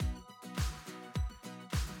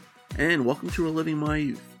and welcome to Reliving My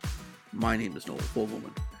Youth. My name is Noel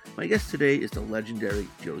Fogelman. My guest today is the legendary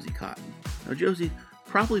Josie Cotton. Now, Josie,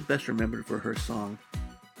 probably best remembered for her song,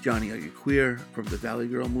 Johnny Are You Queer, from the Valley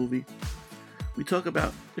Girl movie. We talk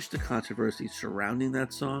about just the controversy surrounding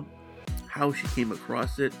that song, how she came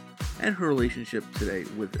across it, and her relationship today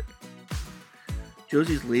with it.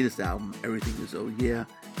 Josie's latest album, Everything Is Oh Yeah,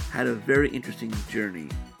 had a very interesting journey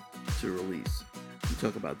to release. We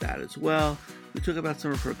talk about that as well. We talk about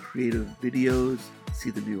some of her creative videos, See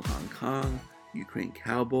the New Hong Kong, Ukraine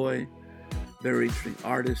Cowboy, very interesting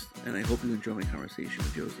artist, and I hope you enjoy my conversation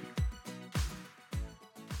with Josie.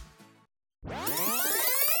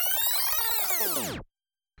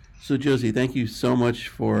 So Josie, thank you so much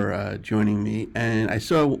for joining me. And I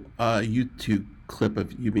saw a YouTube clip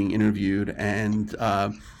of you being interviewed, and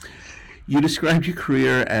you described your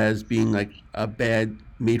career as being like a bad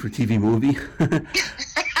made-for-TV movie.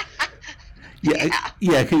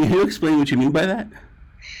 Yeah. Can you explain what you mean by that?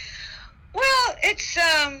 Well, it's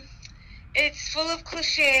full of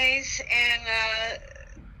cliches and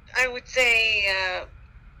I would say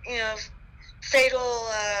fatal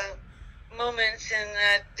moments in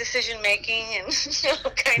decision making and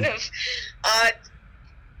kind of odd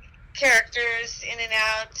characters in and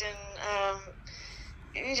out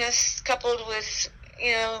and just coupled with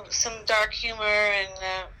some dark humor and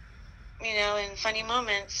and funny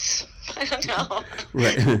moments. I don't know.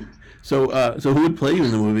 Right. So who would play you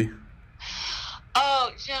in the movie?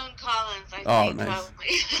 Oh, Joan Collins, I think, nice.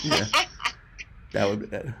 Probably.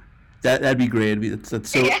 Yeah. That'd be great. That's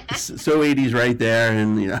so 80s right there,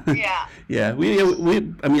 and Yeah. Yeah. We I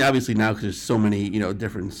mean, obviously now because there's so many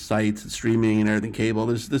different sites, and streaming and everything, cable.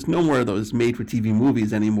 There's no more of those made-for-TV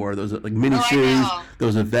movies anymore. Those like miniseries,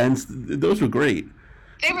 those events. Those were great.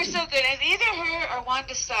 They were so good, and either her or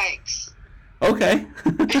Wanda Sykes. Okay.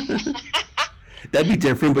 That'd be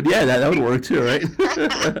different, but yeah, that would work too, right?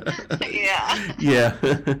 Yeah. Yeah.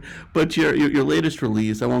 But your latest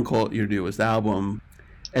release, I won't call it your newest album,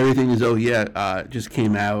 Everything Is Oh Yeah, just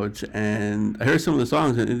came out, and I heard some of the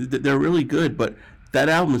songs, and they're really good, but that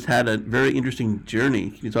album has had a very interesting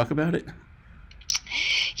journey. Can you talk about it?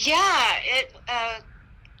 Yeah, it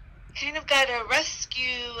kind of got a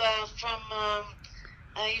rescue from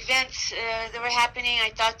events that were happening.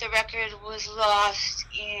 I thought the record was lost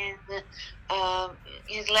and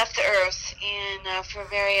it left the earth, and for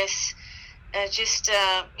various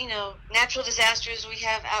natural disasters we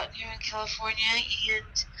have out here in California,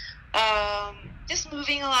 and just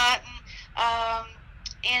moving a lot,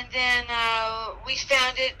 and then we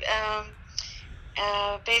found it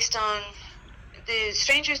based on the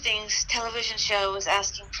Stranger Things television show was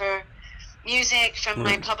asking for music from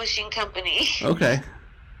my publishing company. Okay.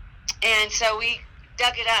 And so we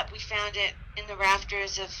dug it up. We found it in the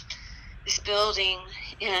rafters of this building,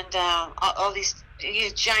 and all these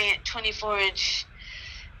giant 24-inch,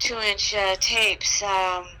 2-inch tapes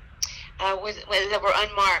that were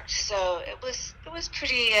unmarked. So it was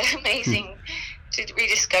pretty amazing to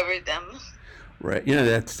rediscover them. Right.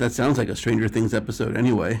 That sounds like a Stranger Things episode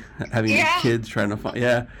anyway. Having kids trying to find.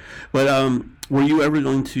 Yeah. But were you ever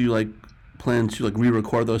going to plan to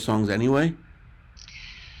re-record those songs anyway?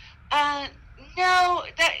 No,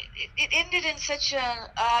 that it ended in such an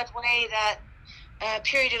odd way that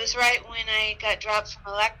period. It was right when I got dropped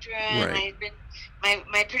from Elektra, and I had been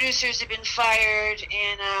my producers had been fired,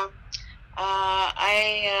 and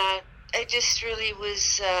I just really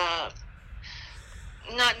was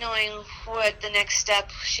not knowing what the next step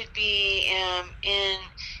should be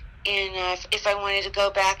if I wanted to go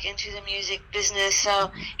back into the music business.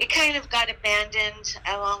 So it kind of got abandoned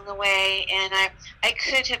along the way, and I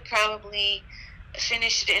could have probably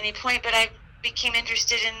finished at any point, but I became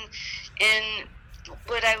interested in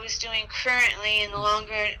what I was doing currently, and the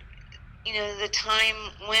longer the time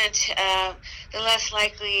went, the less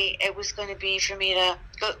likely it was going to be for me to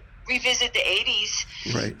go revisit the 80s.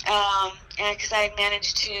 Right. Because I had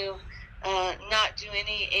managed to not do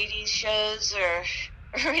any 80s shows or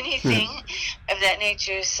anything of that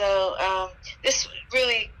nature. So this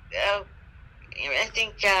really, I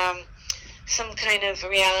think some kind of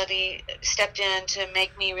reality stepped in to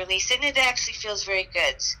make me release it, and it actually feels very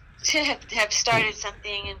good to have started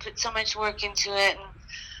something and put so much work into it and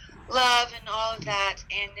love and all of that,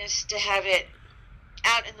 and just to have it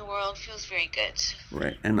out in the world feels very good.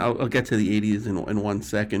 Right, and I'll get to the 80s in 1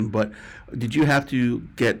 second, but did you have to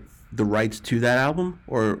get the rights to that album,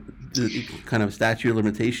 or the kind of statute of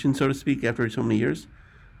limitation, so to speak, after so many years?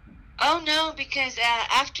 Oh no, because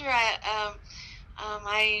after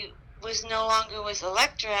I was no longer with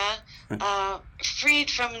Elektra, freed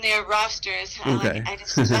from their rosters. Okay. I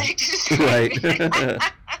just like to describe right.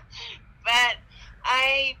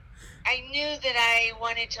 I knew that I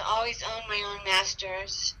wanted to always own my own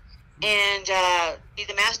masters and be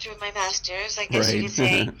the master of my masters, I guess you could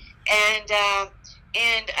say. And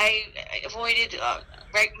I avoided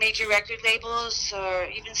major record labels or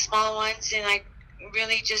even small ones, and I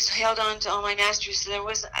really just held on to all my masters. So there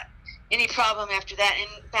wasn't any problem after that.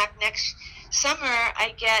 In fact, next summer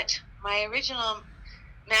I get my original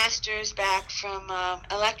masters back from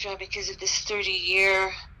Elektra because of this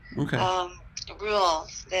 30-year rule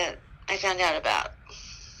that I found out about.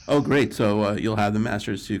 Oh, great. So you'll have the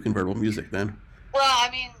masters to Convertible Music then? Well, I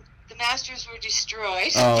mean, the masters were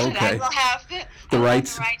destroyed. Oh, okay. But I will have the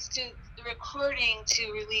rights to the recording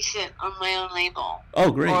to release it on my own label.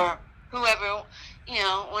 Oh, great. Or whoever,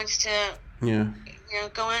 wants to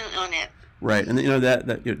go in on it. Right, and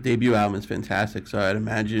that your debut album is fantastic. So I'd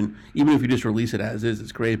imagine even if you just release it as is,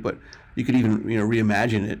 it's great. But you could even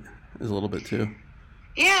reimagine it as a little bit too.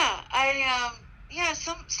 Yeah,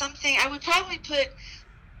 something. I would probably put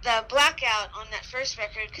the Blackout on that first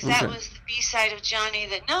record because that was the B-side of Johnny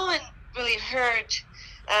that no one really heard,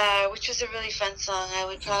 which was a really fun song. I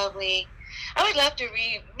would love to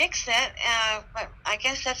remix that, but I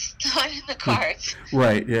guess that's not in the cards.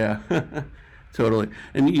 Right. Yeah. Totally.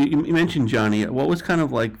 And you mentioned Johnny. What was kind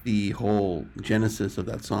of like the whole genesis of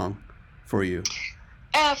that song for you?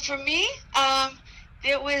 For me,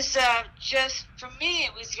 it was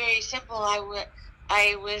it was very simple.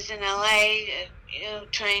 I was in LA,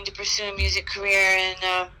 trying to pursue a music career,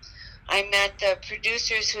 and I met the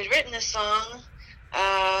producers who had written the song.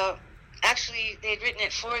 Actually, they'd written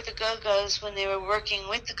it for the Go-Go's when they were working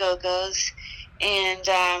with the Go-Go's, and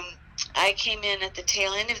I came in at the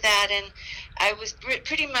tail end of that, and I was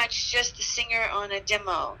pretty much just the singer on a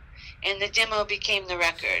demo, and the demo became the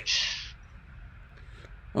record.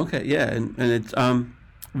 Okay, yeah, and it's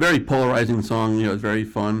very polarizing song. It's very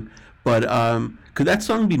fun. But could that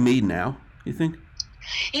song be made now, you think?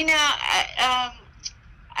 I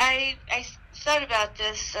thought about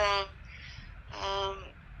this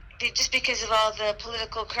just because of all the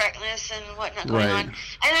political correctness and whatnot going on, and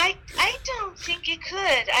I don't think it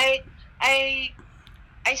could.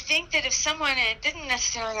 I think that if someone, and it didn't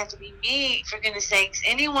necessarily have to be me, for goodness sakes,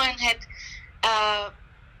 anyone had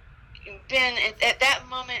been at that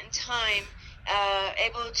moment in time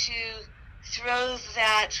able to throw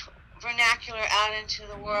that vernacular out into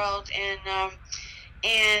the world and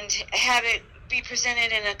have it be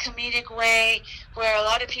presented in a comedic way where a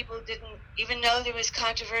lot of people didn't even know there was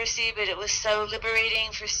controversy, but it was so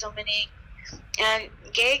liberating for so many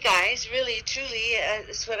gay guys, really, truly,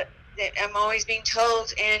 is what I'm always being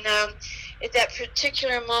told. And at that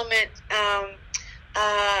particular moment,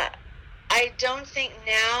 I don't think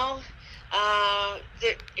now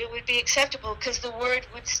that it would be acceptable because the word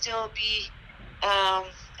would still be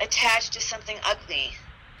attached to something ugly.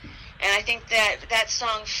 And I think that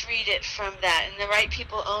song freed it from that, and the right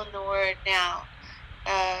people own the word now.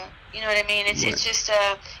 You know what I mean? It's just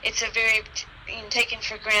it's a very taken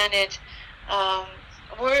for granted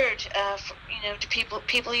word to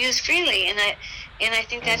people use freely, and I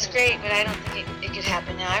think that's great, but I don't think it could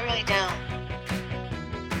happen now. I really don't.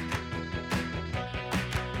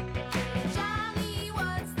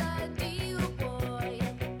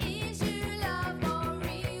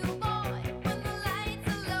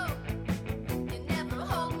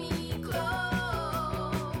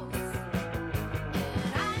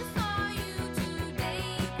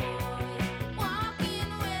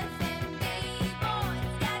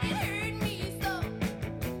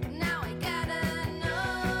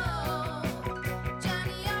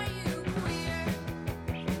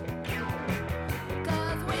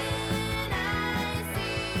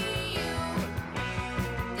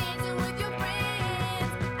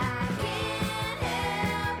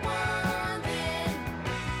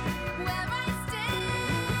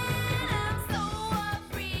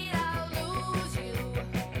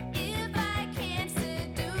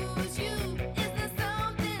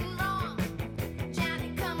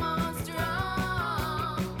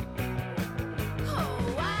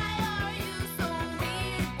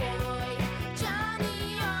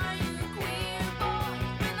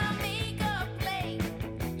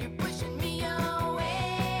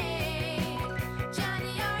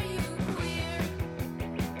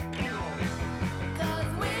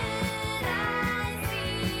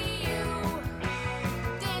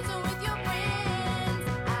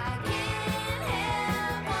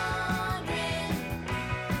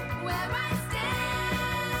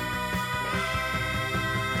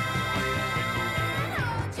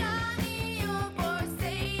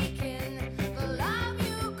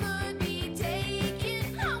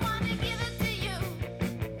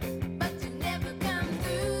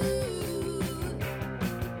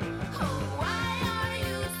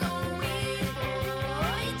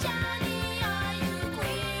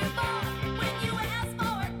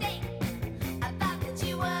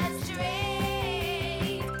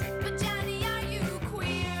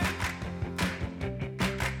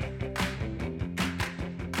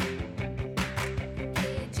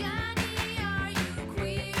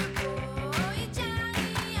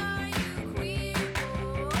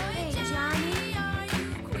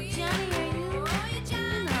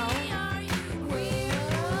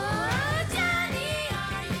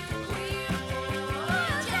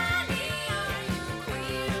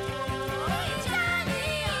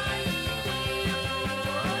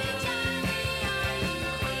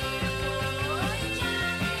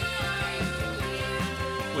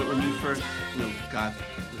 first, got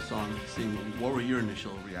the song singing, what were your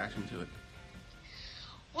initial reaction to it?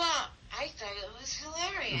 Well, I thought it was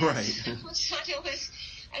hilarious. Right. I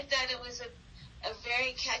thought it was a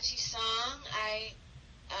very catchy song.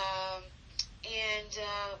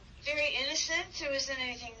 Very innocent. There wasn't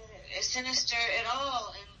anything sinister at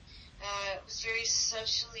all, and it was very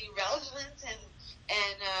socially relevant.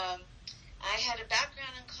 And I had a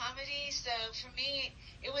background in comedy, so for me,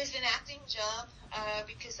 it was an acting job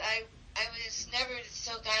because I was never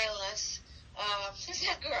so guileless as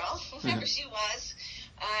that girl, whoever she was.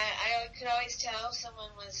 I could always tell if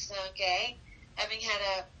someone was gay, having had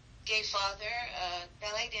a gay father, a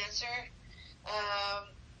ballet dancer,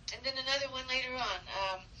 and then another one later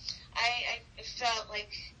on. I felt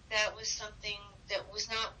like that was something that was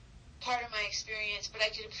not part of my experience, but I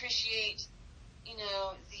could appreciate,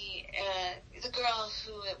 the girl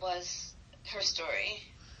who it was, her story.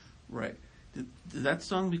 Right. Did that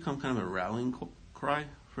song become kind of a rallying cry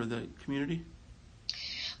for the community?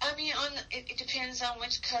 I mean, it depends on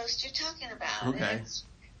which coast you're talking about. Okay.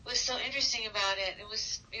 What's so interesting about it, it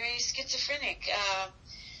was very schizophrenic.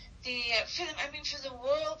 For the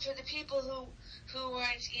world, for the people who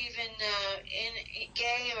weren't even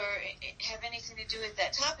gay or have anything to do with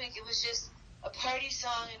that topic, it was just a party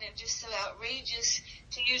song, and it just so outrageous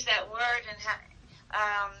to use that word.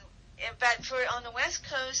 But on the West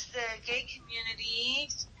Coast, the gay community,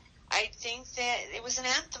 I think that it was an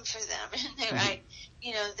anthem for them.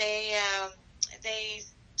 They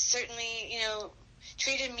certainly,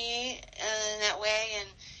 treated me in that way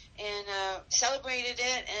and celebrated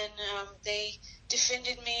it, and they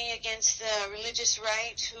defended me against the religious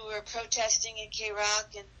right who were protesting in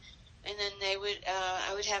K-Rock, and then I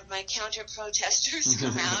would have my counter protesters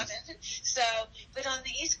come out. And so, but on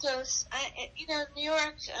the East Coast, New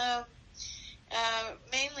York,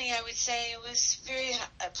 mainly I would say it was very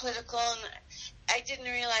political, and I didn't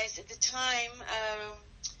realize at the time,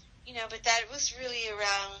 but that was really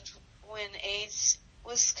around when AIDS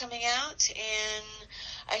was coming out, and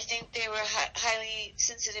I think they were highly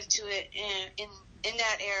sensitive to it in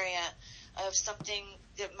that area of something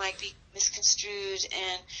that might be misconstrued.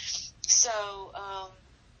 And so, on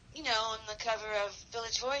the cover of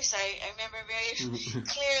Village Voice, I remember very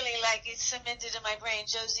clearly, like it's cemented in my brain,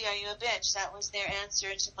 "Josie, are you a bitch?" That was their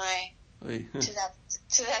answer to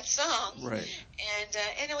that song. Right.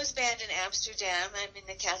 And it was banned in Amsterdam. I mean,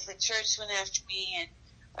 the Catholic Church went after me, and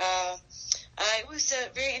it was a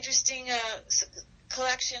very interesting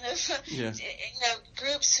collection of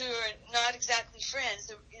groups who are not exactly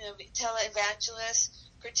friends. Televangelists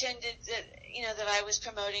pretended that I was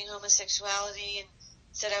promoting homosexuality and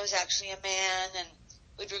said I was actually a man, and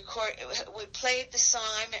would play the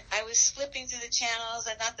song. I was flipping through the channels,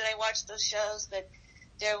 and not that I watched those shows, but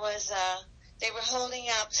there was they were holding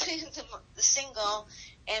up the single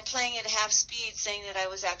and playing it at half speed, saying that I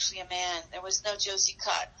was actually a man. There was no Josie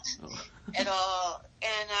Cotton at all.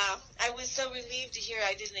 And I was so relieved to hear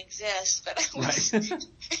I didn't exist, but I was.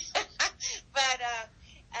 Right.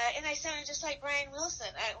 And I sounded just like Brian Wilson.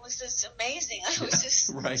 It was just amazing. I was just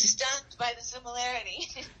stunned by the similarity.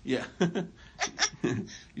 Yeah.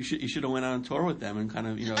 You should have went on tour with them and kind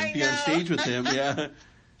of, be on stage with them. Yeah.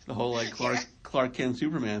 The whole Clark Kent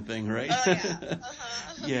Superman thing, right? Oh, yeah.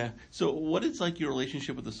 Uh-huh. Yeah. So what is like your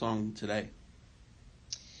relationship with the song today?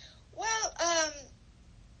 Well,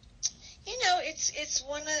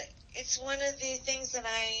 it's one of the things that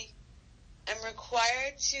I am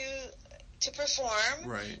required to perform.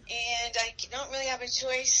 Right. And I don't really have a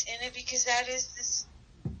choice in it because that is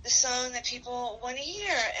the song that people want to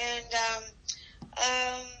hear. And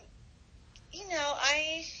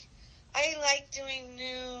I like doing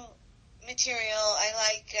new material. I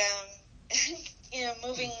like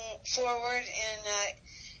moving forward and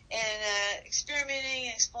experimenting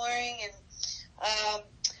and exploring, and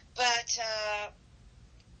but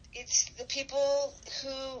it's the people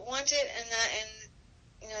who want it, and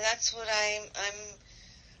that's what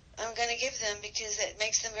I'm going to give them because it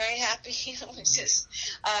makes them very happy.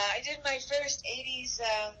 I did my first 80s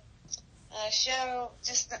show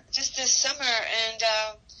just this summer, and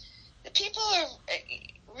the people are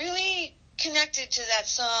really connected to that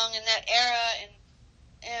song and that era, and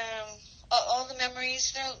all the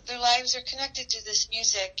memories, their lives are connected to this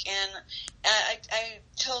music. And I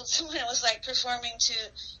told someone it was like performing to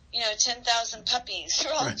 10,000 puppies.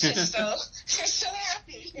 They're all just they're so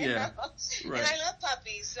happy. You know? Right. And I love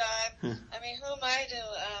puppies. I mean, who am I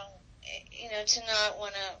to not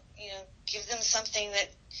want to give them something that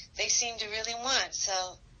they seem to really want?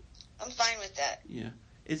 So I'm fine with that. Yeah.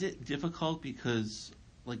 Is it difficult because,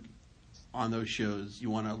 like, on those shows, you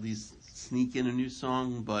want to at least sneak in a new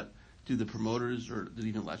song, but do the promoters or did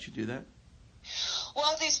even let you do that?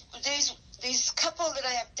 Well, these couple that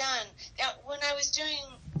I have done. Now, when I was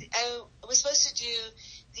supposed to do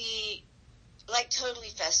the Like Totally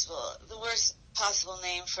Festival, the worst possible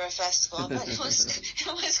name for a festival, but it was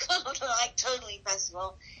called the Like Totally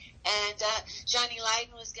Festival. And Johnny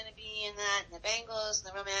Lydon was going to be in that, and the Bangles,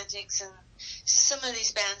 and the Romantics, and some of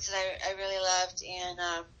these bands that I really loved. And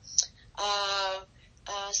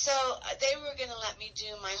so they were going to let me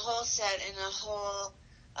do my whole set in a whole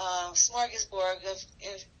smorgasbord of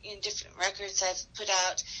different records I've put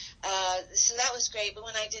out. So that was great. But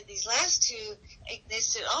when I did these last two, they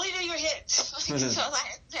said, only do your hits. So I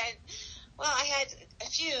said, well, I had a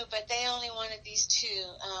few, but they only wanted these two.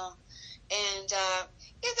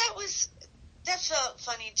 That felt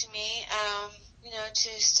funny to me,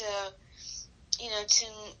 to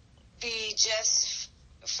be just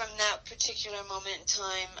from that particular moment in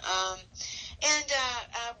time.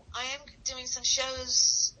 I am doing some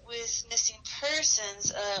shows with Missing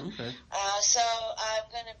Persons. Okay. So I'm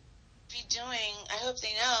going to be doing, I hope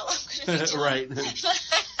they know, I'm going to be doing. Right.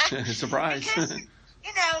 Surprise. Because,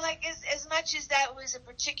 as much as that was a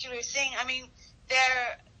particular thing, I mean,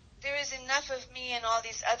 there is enough of me in all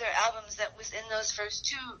these other albums that was in those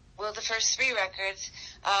the first three records,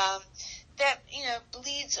 that,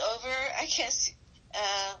 bleeds over, I guess,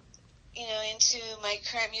 into my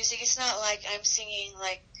current music. It's not like I'm singing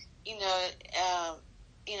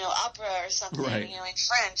opera or something, right. In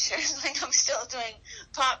French. It's like I'm still doing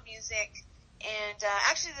pop music. And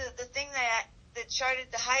actually, the thing that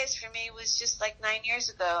charted the highest for me was just like 9 years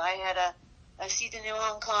ago. I had a See the New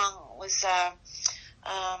Hong Kong was a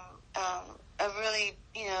really,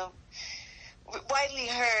 widely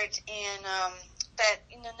heard, and that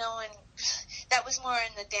no one. That was more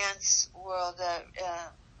in the dance world.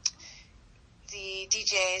 The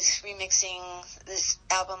DJs remixing this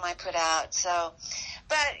album I put out. So,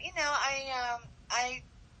 but I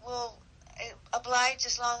will oblige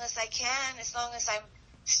as long as I can, as long as I'm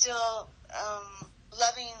still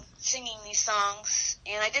loving singing these songs.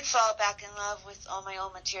 And I did fall back in love with all my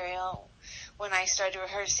old material when I started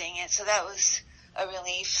rehearsing it, so that was a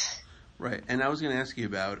relief. Right, and I was going to ask you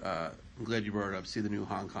about, I'm glad you brought it up, See the New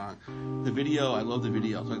Hong Kong. The video, I love the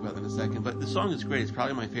video, I'll talk about that in a second, but the song is great. It's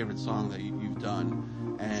probably my favorite song that you've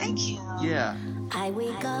done. And thank you. Yeah. I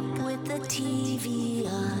wake up with the TV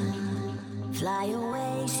on, fly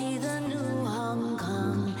away, see the new Hong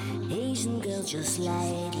Kong. Asian girl just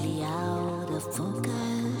slightly out of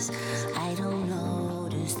focus. I don't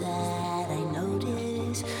notice that, I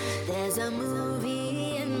notice there's a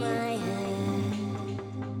movie in my head,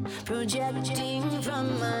 projecting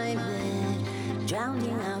from my bed,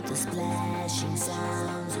 drowning out the splashing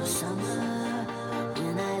sounds of summer.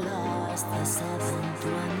 When I lost the seventh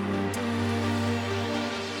wonder.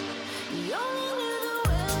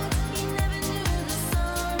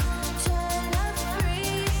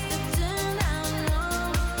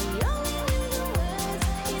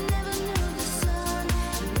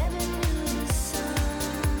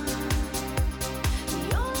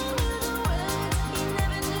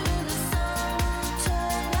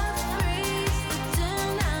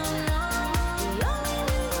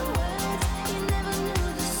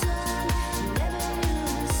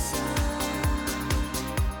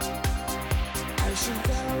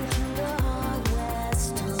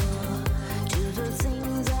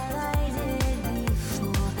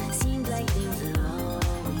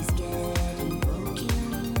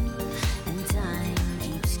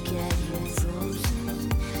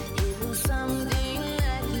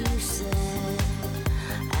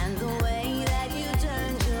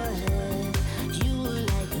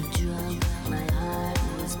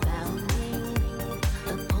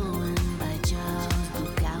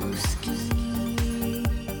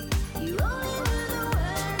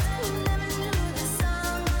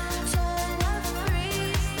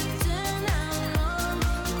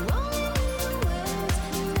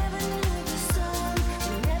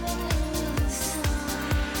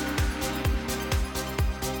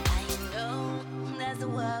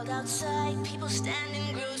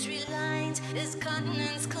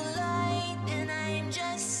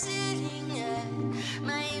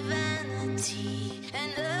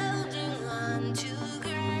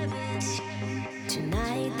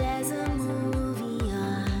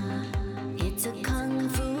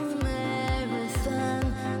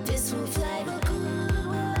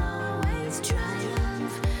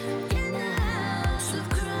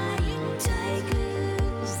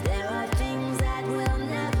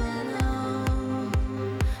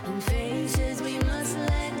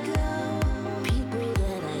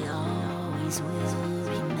 Will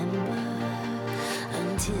remember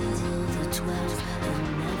until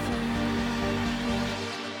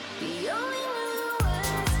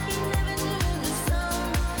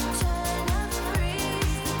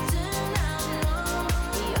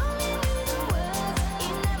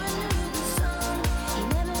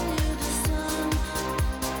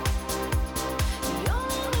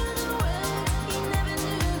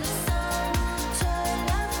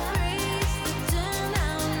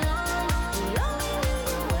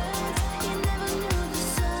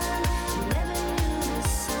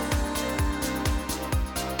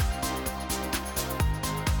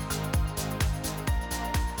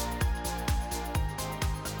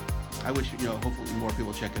I wish, hopefully more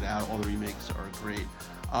people check it out. All the remakes are great.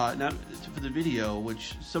 Now, for the video,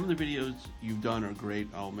 which some of the videos you've done are great.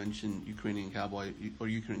 I'll mention Ukrainian Cowboy.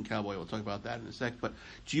 We'll talk about that in a sec. But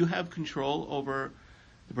do you have control over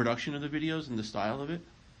the production of the videos and the style of it?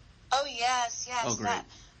 Oh, yes. Oh, great.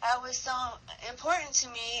 That was so important to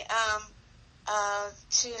me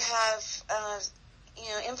to have,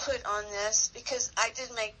 input on this, because I did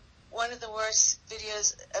make one of the worst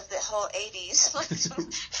videos of the whole 80s for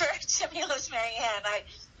Timulus Marianne.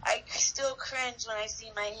 I still cringe when I see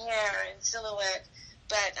my hair in silhouette.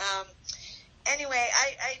 But anyway,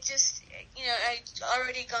 I just, I'd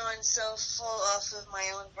already gone so full off of my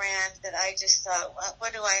own brand that I just thought,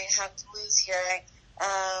 what do I have to lose here?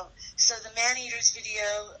 So the Man-Eaters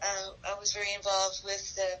video, I was very involved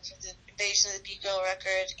with the Invasion of the Beagle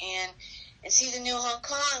record, and See the New Hong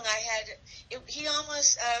Kong, he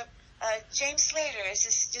almost, James Slater is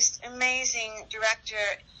this just amazing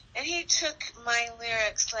director, and he took my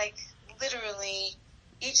lyrics, like, literally,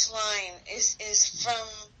 each line is from,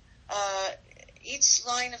 each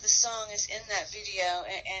line of the song is in that video,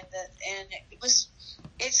 and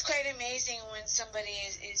it's quite amazing when somebody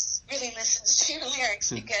is really listens to your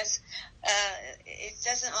lyrics, because it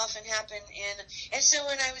doesn't often happen. And so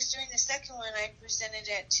when I was doing the second one, I presented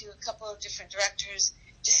it to a couple of different directors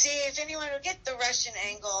to see if anyone would get the Russian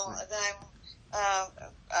angle that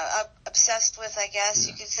I'm obsessed with, I guess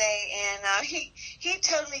you could say. And he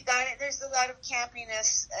totally got it. There's a lot of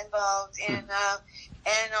campiness involved, and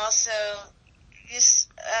also this.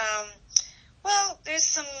 Well, there's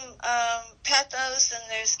some pathos, and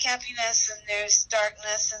there's campiness, and there's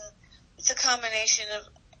darkness, and it's a combination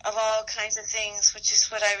of all kinds of things, which is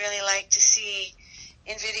what I really like to see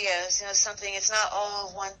in videos. Something, it's not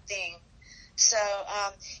all one thing. So,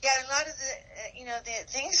 a lot of the, the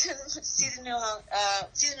things in See the New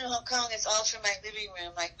Hong Kong, it's all from my living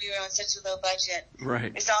room. Like, we were on such a low budget.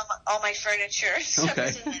 Right. It's all my furniture. So okay.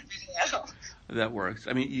 It's in that video. That works.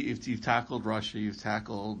 I mean, you've tackled Russia, you've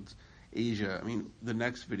tackled Asia. I mean, the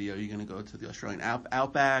next video, you're going to go to the Australian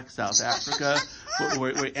outback, South Africa,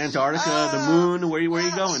 where Antarctica, the moon. Where are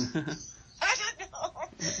you going? I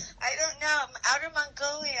don't know. Outer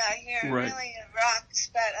Mongolia, I hear, right. Really rocks.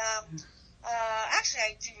 But actually,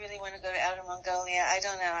 I do really want to go to Outer Mongolia. I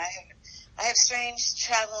don't know. I have strange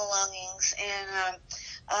travel longings, and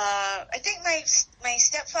I think my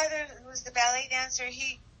stepfather, who was the ballet dancer,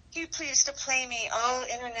 he used to play me all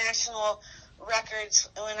international records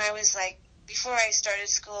when I was before I started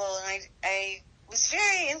school, and I was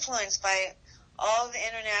very influenced by all the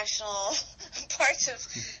international parts of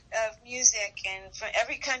music and from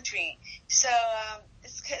every country. So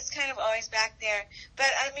it's kind of always back there.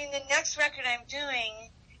 But I mean, the next record I'm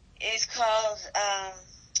doing is called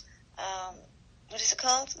what is it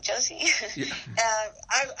called, Josie? Yeah.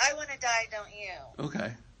 I Want to Die, Don't You?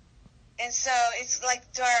 Okay. And so it's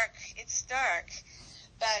dark. It's dark,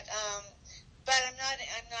 but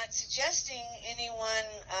I'm not suggesting anyone,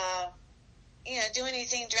 do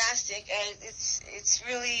anything drastic. It's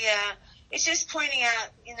really, it's just pointing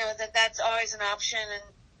out, that's always an option,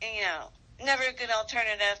 and never a good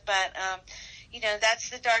alternative. But, that's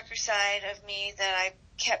the darker side of me that I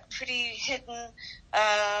kept pretty hidden.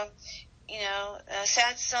 A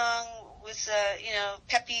sad song with,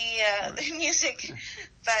 peppy music.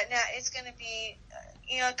 But now it's going to be,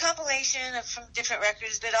 a compilation from different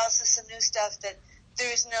records, but also some new stuff that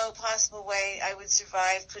there is no possible way I would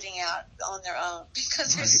survive putting out on their own,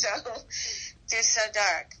 because they're so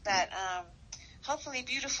dark. But hopefully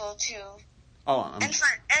beautiful too. Oh, and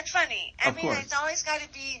funny. I mean, it's always got to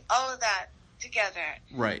be all of that together.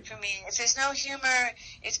 Right. For me, if there's no humor,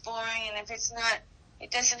 it's boring, and if it's not,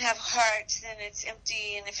 it doesn't have heart, then it's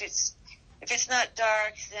empty, and if it's not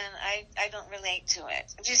dark, then I don't relate to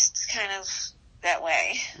it. I'm just kind of that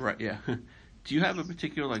way. Right. Yeah. Do you have a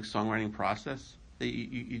particular songwriting process that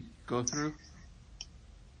you go through?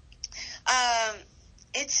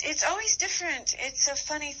 It's always different. It's a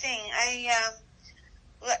funny thing.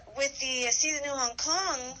 With the See the New Hong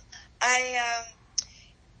Kong,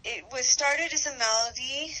 it was started as a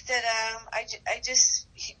melody that I just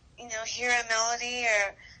hear a melody,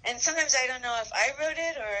 and sometimes I don't know if I wrote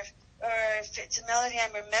it or if it's a melody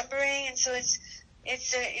I'm remembering, and so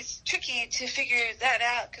it's tricky to figure that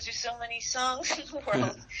out because there's so many songs in the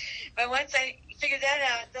world. But once I figure that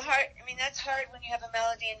out, that's hard when you have a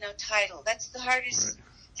melody and no title. That's the hardest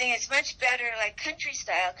thing. It's much better country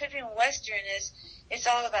style. Country and Western it's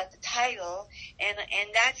all about the title, and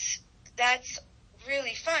that's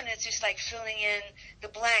really fun. It's just filling in the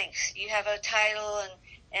blanks. You have a title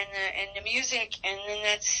and the music, and then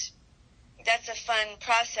that's a fun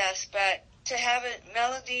process. But to have a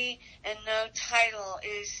melody and no title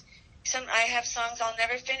is I have songs I'll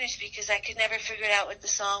never finish because I could never figure out what the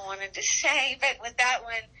song wanted to say. But with that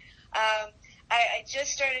one, I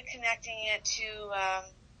just started connecting it to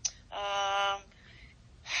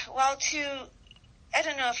I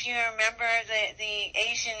don't know if you remember the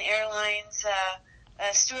Asian Airlines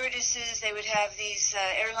stewardesses. They would have these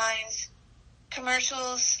airlines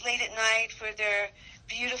commercials late at night for their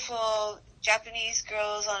beautiful Japanese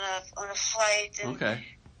girls on a flight, and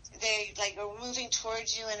they like are moving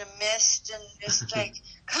towards you in a mist, and just like,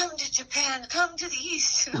 come to Japan, come to the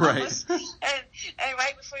East, right? and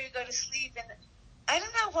right before you go to sleep. And I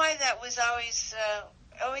don't know why that was always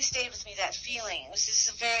stayed with me, that feeling. It was just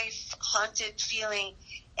a very haunted feeling.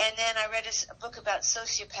 And then I read a book about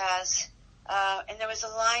sociopaths, and there was a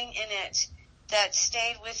line in it that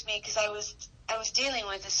stayed with me because I was dealing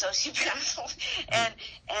with a sociopath, and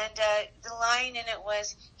the line in it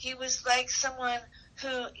was, he was like someone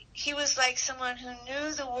who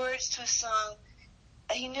knew the words to a song.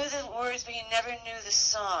 He knew the words, but he never knew the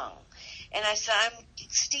song. And I said, I'm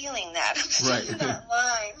stealing that. I'm stealing that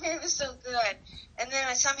line. It was so good. And then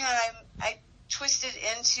I twisted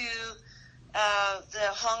into the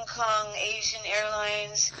Hong Kong Asian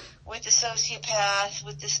Airlines with the sociopath,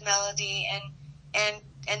 with this melody, and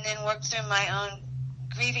then worked through my own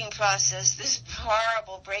grieving process, this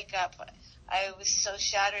horrible breakup I was so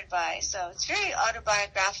shattered by. So it's very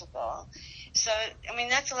autobiographical. So, I mean,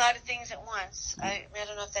 that's a lot of things at once. I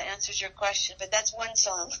don't know if that answers your question, but that's one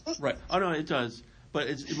song. Right. Oh, no, it does. But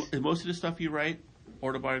is most of the stuff you write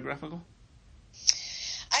autobiographical?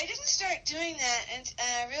 I didn't start doing that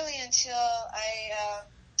really until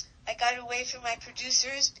I got away from my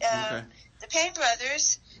producers, the Payne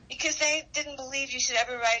brothers, because they didn't believe you should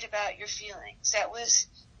ever write about your feelings. And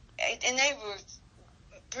they were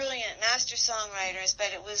brilliant master songwriters,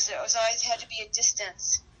 but it was always had to be a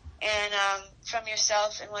distance and from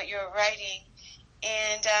yourself and what you're writing.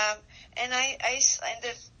 And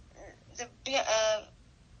the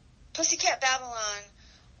Pussycat Babylon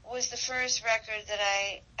was the first record that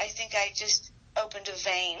I think I just opened a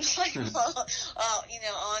vein, like, on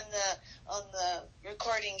the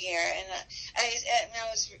recording gear. And I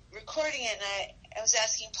was recording it, and I was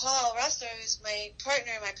asking Paul Russler, who's my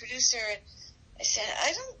partner, my producer, and I said,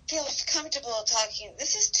 I don't feel comfortable talking.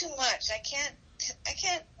 This is too much. I can't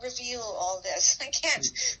reveal all this. I can't.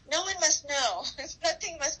 No one must know.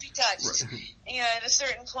 Nothing must be touched. Right. At a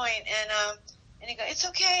certain point. And he goes, it's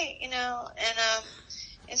okay,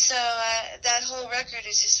 and so that whole record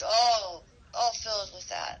is just all filled with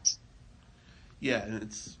that. Yeah,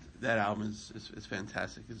 and that album is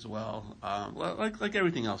fantastic as well. Like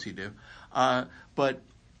everything else you do. But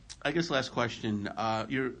I guess last question,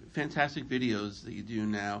 your fantastic videos that you do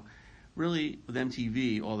now, really with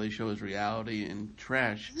MTV, all they show is reality and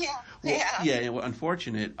trash. Yeah.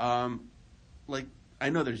 Unfortunate. I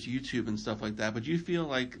know there's YouTube and stuff like that, but do you feel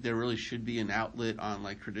like there really should be an outlet on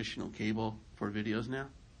like traditional cable for videos now?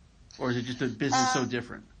 Or is it just a business so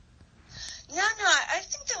different? No, I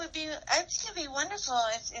think it'd be wonderful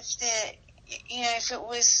if it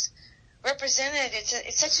was represented.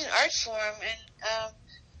 It's such an art form, and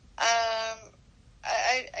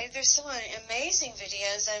there's so many amazing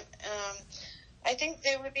videos. I think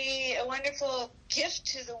there would be a wonderful gift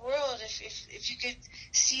to the world if you could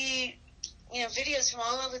see, videos from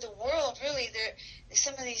all over the world. Really,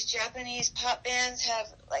 some of these Japanese pop bands have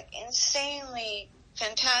like insanely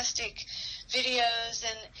fantastic videos,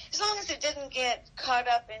 and as long as it didn't get caught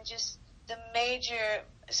up in just the major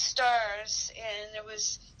stars, and there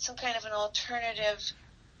was some kind of an alternative,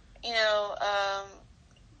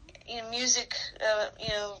 music,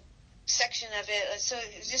 section of it. So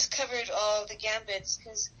it just covered all the gambits,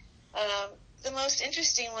 because the most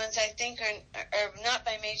interesting ones, I think, are not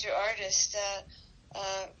by major artists.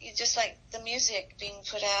 Just like the music being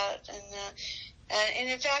put out, and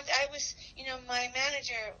in fact, I was, my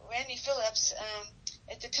manager, Randy Phillips,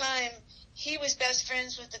 at the time, he was best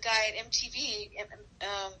friends with the guy at MTV,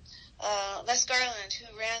 Les Garland, who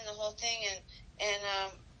ran the whole thing, and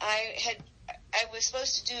I was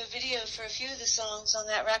supposed to do a video for a few of the songs on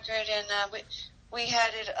that record, and we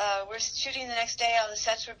had it, we're shooting the next day, all the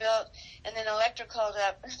sets were built, and then Elektra called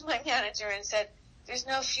up my manager and said, there's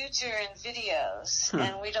no future in videos,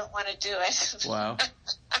 and we don't want to do it. Wow.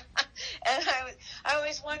 And I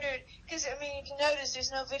always wondered, because, if you notice,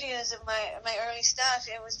 there's no videos of my early stuff.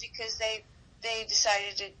 It was because they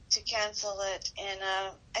decided to cancel it, and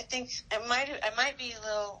I think I might be a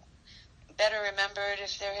little better remembered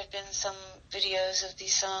if there had been some videos of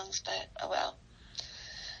these songs, but oh well.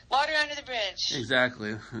 Water under the bridge.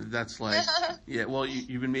 Exactly. That's like, yeah, well,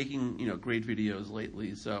 you've been making, great videos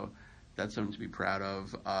lately, so that's something to be proud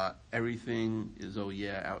of. Everything is, oh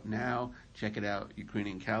yeah, out now. Check it out,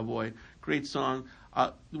 Ukrainian Cowboy. Great song.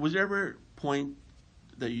 Was there ever a point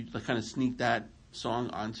that you kind of sneaked that song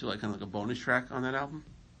onto kind of like a bonus track on that album?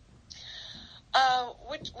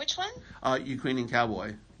 Which one? Ukrainian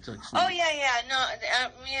Cowboy. Oh yeah. No,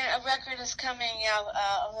 a record is coming. Yeah,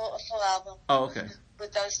 a full album. Oh, okay.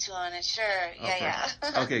 With those two on it, sure. Okay. Yeah.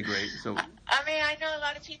 Okay, great. So. I know a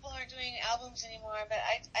lot of people aren't doing albums anymore, but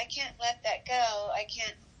I can't let that go. I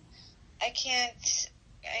can't.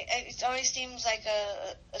 It always seems like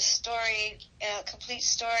a story, complete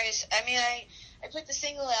stories. I put the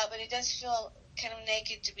single out, but it does feel kind of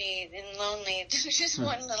naked to me and lonely. Just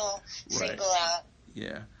one little single out.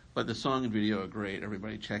 Yeah, but the song and video are great.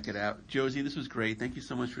 Everybody check it out. Josie, this was great. Thank you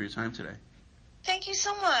so much for your time today. Thank you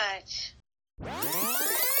so much.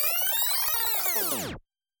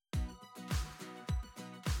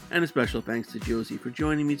 And a special thanks to Josie for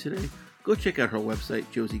joining me today. Go check out her website,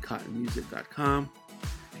 josiecottonmusic.com.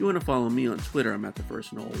 If you want to follow me on Twitter, I'm at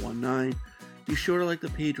TheFirstNoel19. Be sure to like the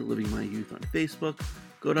page Reliving My Youth on Facebook.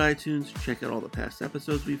 Go to iTunes, check out all the past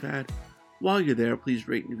episodes we've had. While you're there, please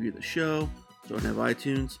rate and review the show. Don't have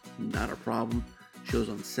iTunes? Not a problem. Show's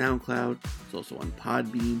on SoundCloud. It's also on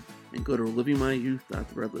Podbean. And go to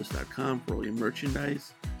relivingmyyouth.threadless.com for all your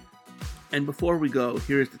merchandise. And before we go,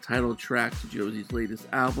 here's the title track to Josie's latest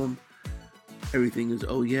album. Everything is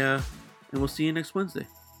Oh Yeah. And we'll see you next Wednesday.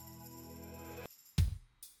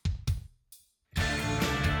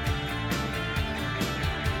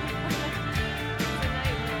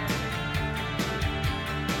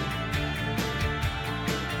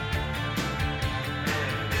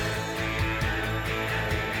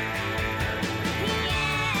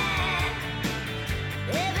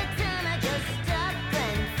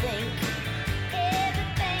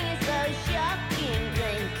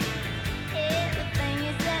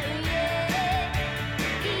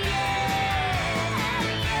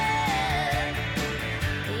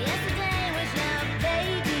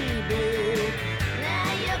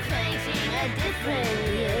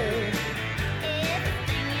 Different